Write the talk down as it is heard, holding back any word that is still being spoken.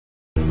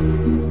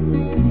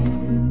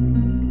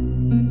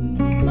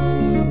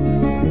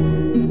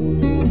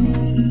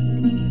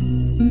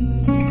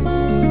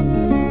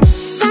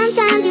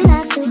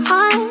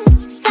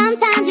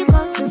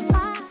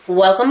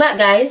Welcome back,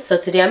 guys. So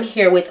today I'm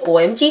here with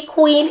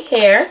OMGQueen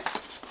hair.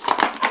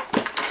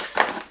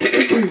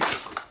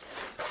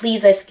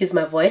 Please excuse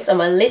my voice,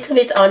 I'm a little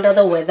bit under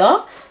the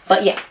weather,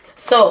 but yeah.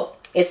 So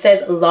it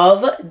says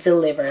love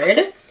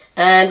delivered,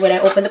 and when I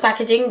open the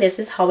packaging, this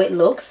is how it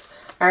looks.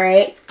 All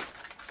right,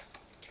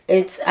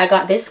 I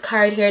got this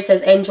card here. It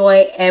says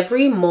enjoy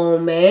every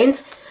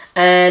moment,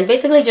 and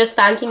basically just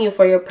thanking you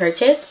for your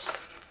purchase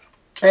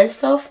and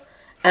stuff.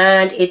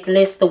 And it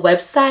lists the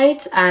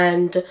website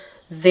and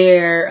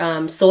their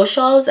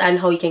socials and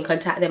how you can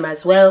contact them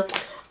as well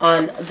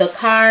on the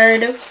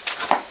card.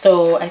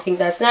 So I think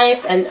that's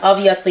nice. And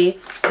obviously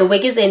the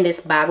wig is in this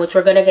bag, which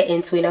we're gonna get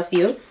into in a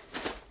few.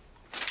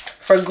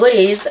 For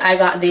goodies, I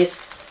got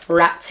this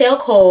rat tail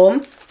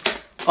comb,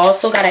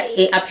 also got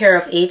a pair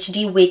of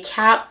HD wig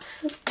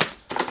caps,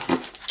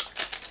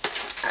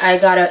 I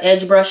got an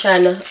edge brush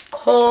and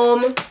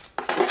comb,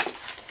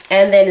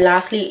 and then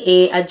lastly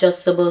a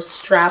adjustable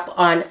strap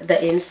on the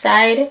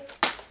inside.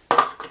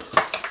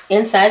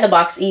 Inside the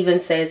box even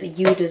says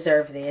you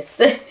deserve this.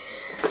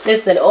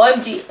 Listen,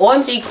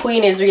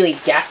 OMGQueen is really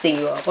gassing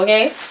you up,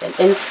 okay? And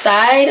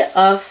inside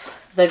of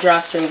the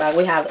drawstring bag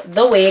we have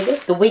the wig.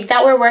 The wig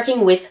that we're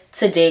working with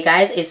today,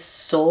 guys, is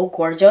so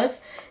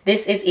gorgeous.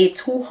 This is a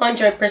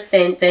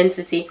 200%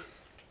 density.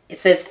 It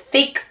says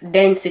thick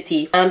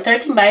density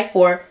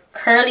 13x4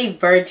 curly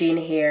virgin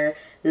hair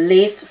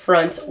lace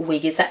front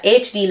wig. It's a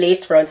HD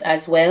lace front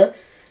as well,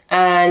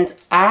 and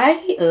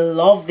I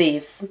love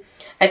this.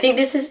 I think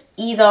this is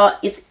either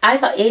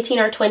 18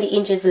 or 20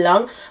 inches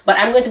long, but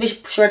I'm going to be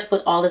sure to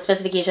put all the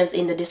specifications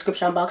in the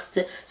description box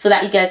so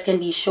that you guys can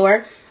be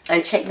sure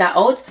and check that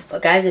out.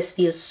 But guys, this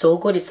feels so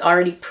good. It's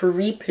already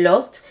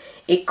pre-plucked.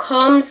 It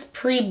comes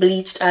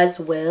pre-bleached as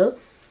well,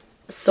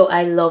 so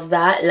I love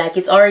that. Like,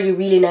 it's already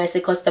really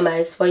nicely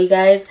customized for you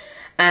guys,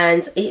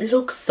 and it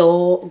looks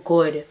so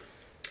good.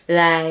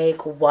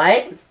 Like,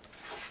 what?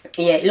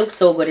 Yeah, it looks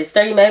so good. It's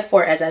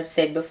 30x4, as I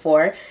said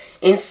before.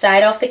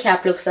 Inside of the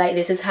cap looks like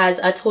this. It has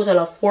a total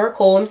of 4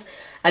 combs,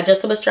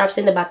 adjustable straps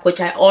in the back, which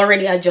I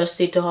already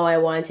adjusted to how I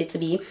want it to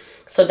be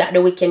so that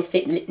the wig can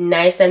fit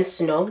nice and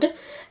snugged.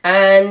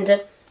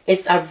 And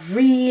it's a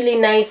really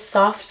nice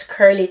soft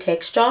curly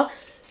texture.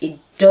 It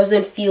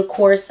doesn't feel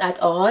coarse at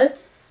all.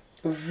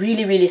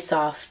 Really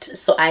soft.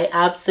 So I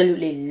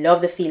absolutely love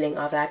the feeling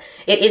of that.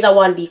 It is a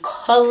 1B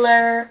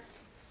color,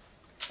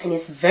 and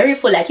it's very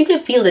full. Like, you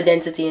can feel the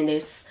density in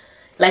this.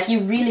 Like, you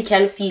really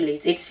can feel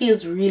it. It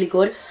feels really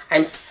good.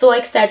 I'm so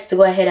excited to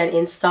go ahead and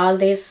install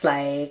this.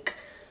 Like,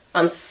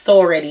 I'm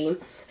so ready.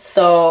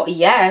 So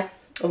yeah,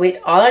 with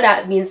all of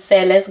that being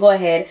said, let's go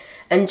ahead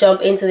and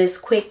jump into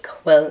this let's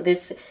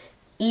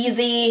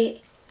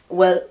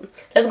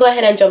go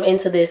ahead and jump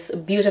into this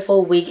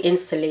beautiful wig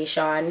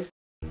installation.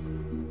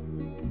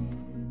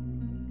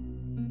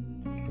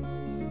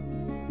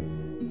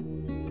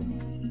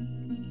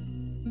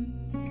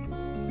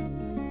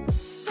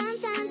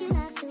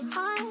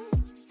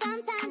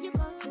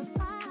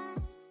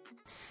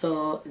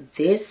 So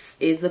this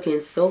is looking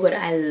so good.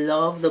 I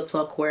love the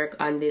pluck work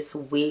on this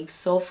wig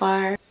so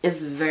far.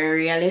 It's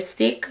very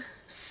realistic.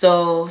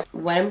 So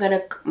what I'm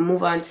gonna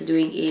move on to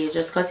doing is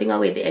just cutting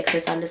away the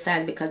excess on the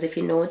side, because if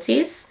you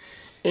notice,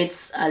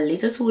 it's a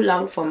little too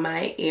long for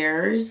my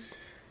ears,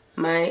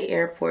 my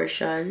ear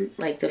portion,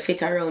 like to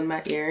fit around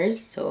my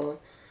ears. So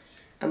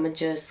I'm gonna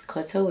just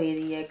cut away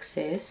the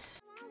excess.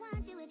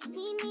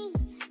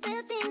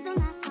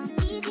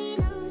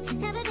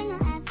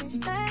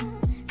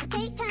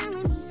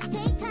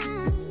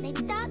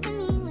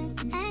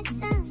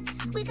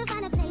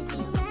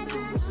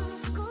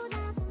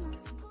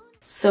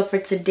 So for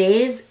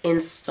today's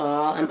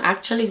install, I'm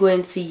actually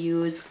going to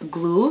use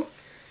glue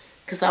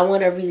because I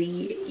want to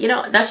really, you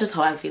know, that's just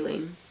how I'm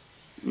feeling.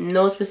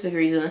 No specific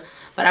reason,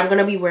 but I'm going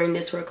to be wearing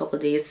this for a couple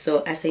days.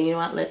 So I say, you know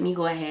what, let me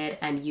go ahead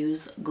and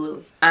use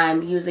glue.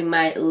 I'm using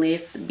my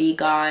Lace Be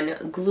Gone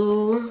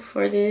glue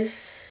for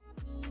this.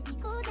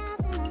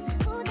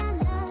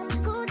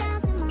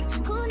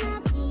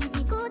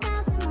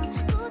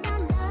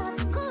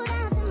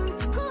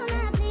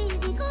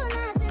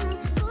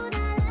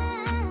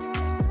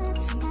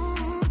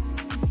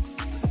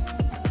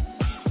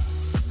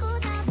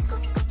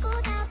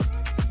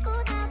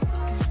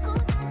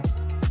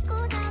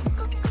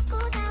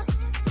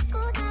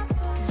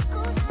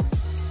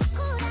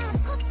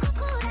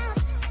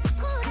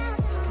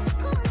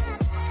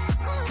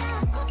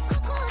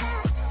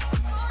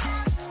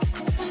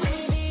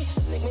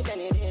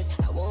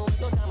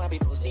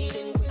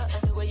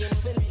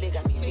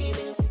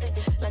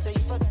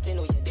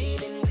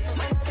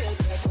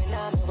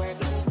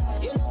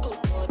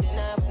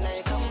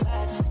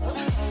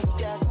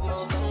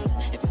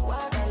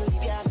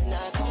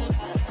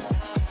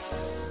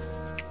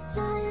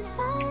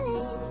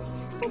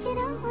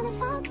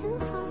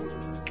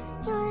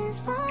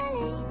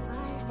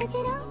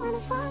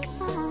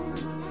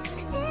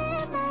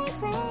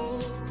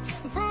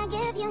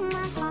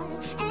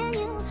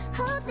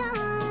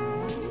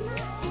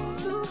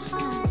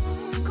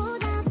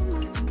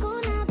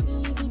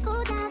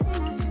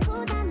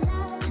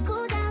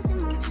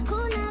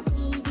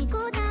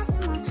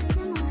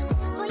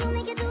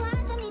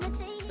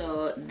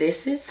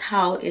 this is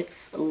how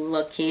it's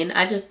looking.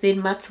 I just did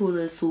my 2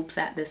 little swoops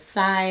at the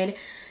side.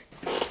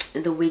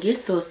 The wig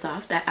is so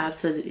soft. I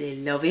absolutely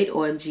love it.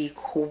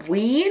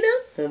 OMGQueen.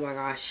 Oh my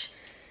gosh,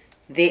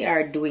 they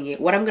are doing it.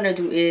 What I'm gonna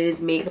do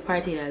is make the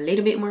parting a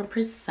little bit more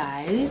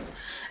precise,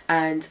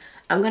 and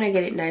I'm gonna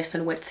get it nice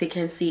and wet so you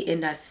can see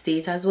in that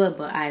state as well.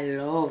 But I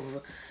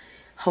love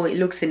how it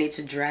looks in its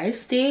dry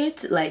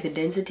state. Like the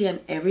density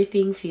and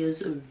everything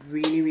feels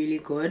really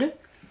good.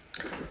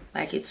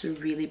 Like it's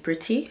really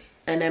pretty.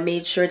 And I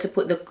made sure to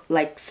put the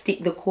stick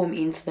the comb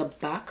into the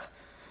back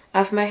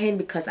of my head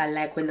because I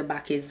like when the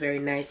back is very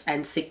nice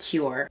and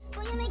secure.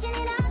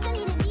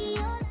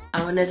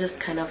 I want to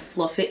just kind of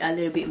fluff it a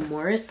little bit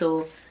more,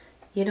 so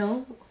you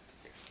know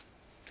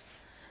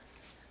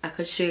I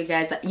could show you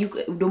guys that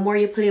the more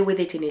you play with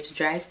it in its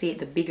dry state,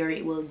 the bigger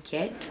it will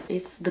get.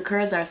 The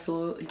curls are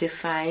so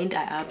defined.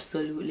 I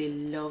absolutely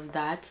love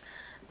that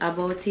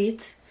about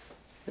it.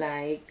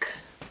 Like,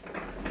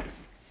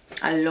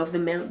 I love the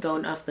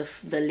meltdown of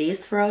the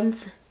lace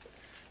fronts.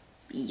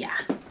 Yeah,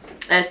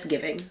 that's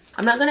giving.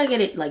 I'm not gonna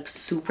get it like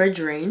super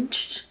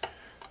drenched,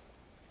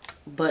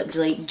 but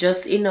like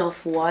just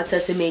enough water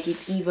to make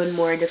it even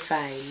more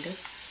defined.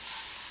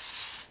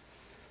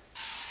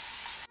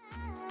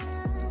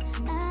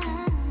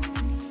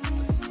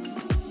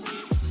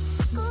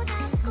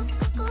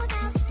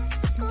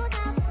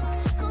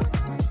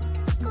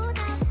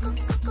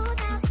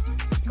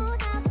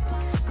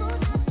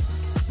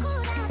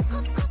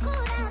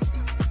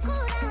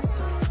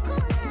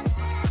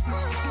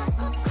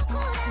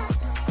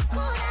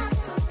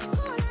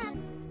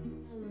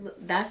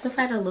 That's the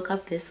final look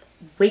of this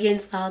wig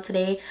install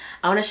today.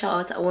 I want to shout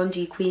out to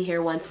OMGQueen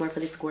here once more for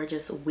this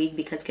gorgeous wig,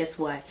 because guess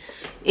what,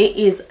 it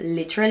is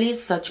literally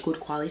such good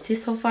quality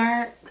so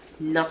far.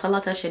 Not a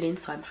lot of shedding,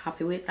 so I'm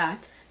happy with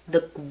that.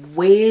 The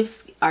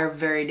waves are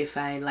very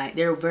defined, like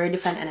they're very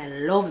defined, and I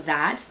love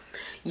that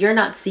you're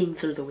not seeing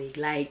through the wig.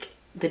 Like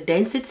the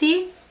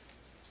density,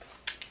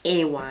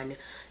 A1,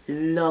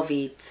 love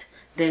it.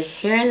 The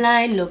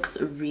hairline looks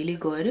really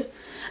good,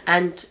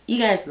 and you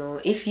guys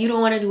know if you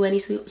don't want to do any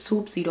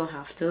swoops, you don't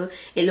have to.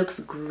 It looks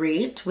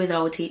great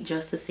without it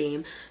just the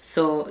same,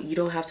 so you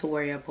don't have to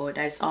worry about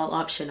that. It's all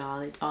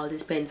optional. It all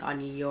depends on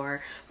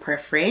your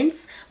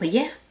preference. But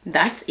yeah,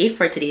 that's it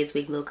for today's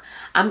wig look.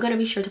 I'm gonna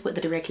be sure to put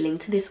the direct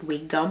link to this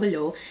wig down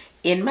below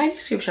in my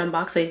description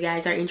box, so if you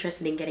guys are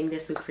interested in getting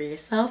this wig for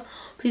yourself,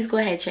 please go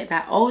ahead, check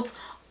that out.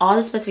 All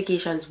the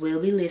specifications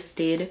will be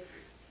listed.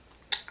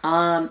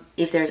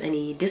 If there's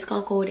any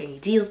discount code, any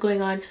deals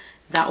going on,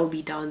 that will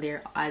be down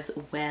there as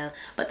well.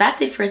 But that's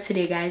it for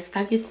today, guys.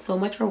 Thank you so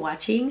much for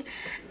watching,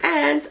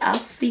 and I'll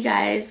see you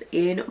guys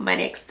in my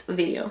next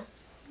video.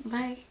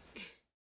 Bye.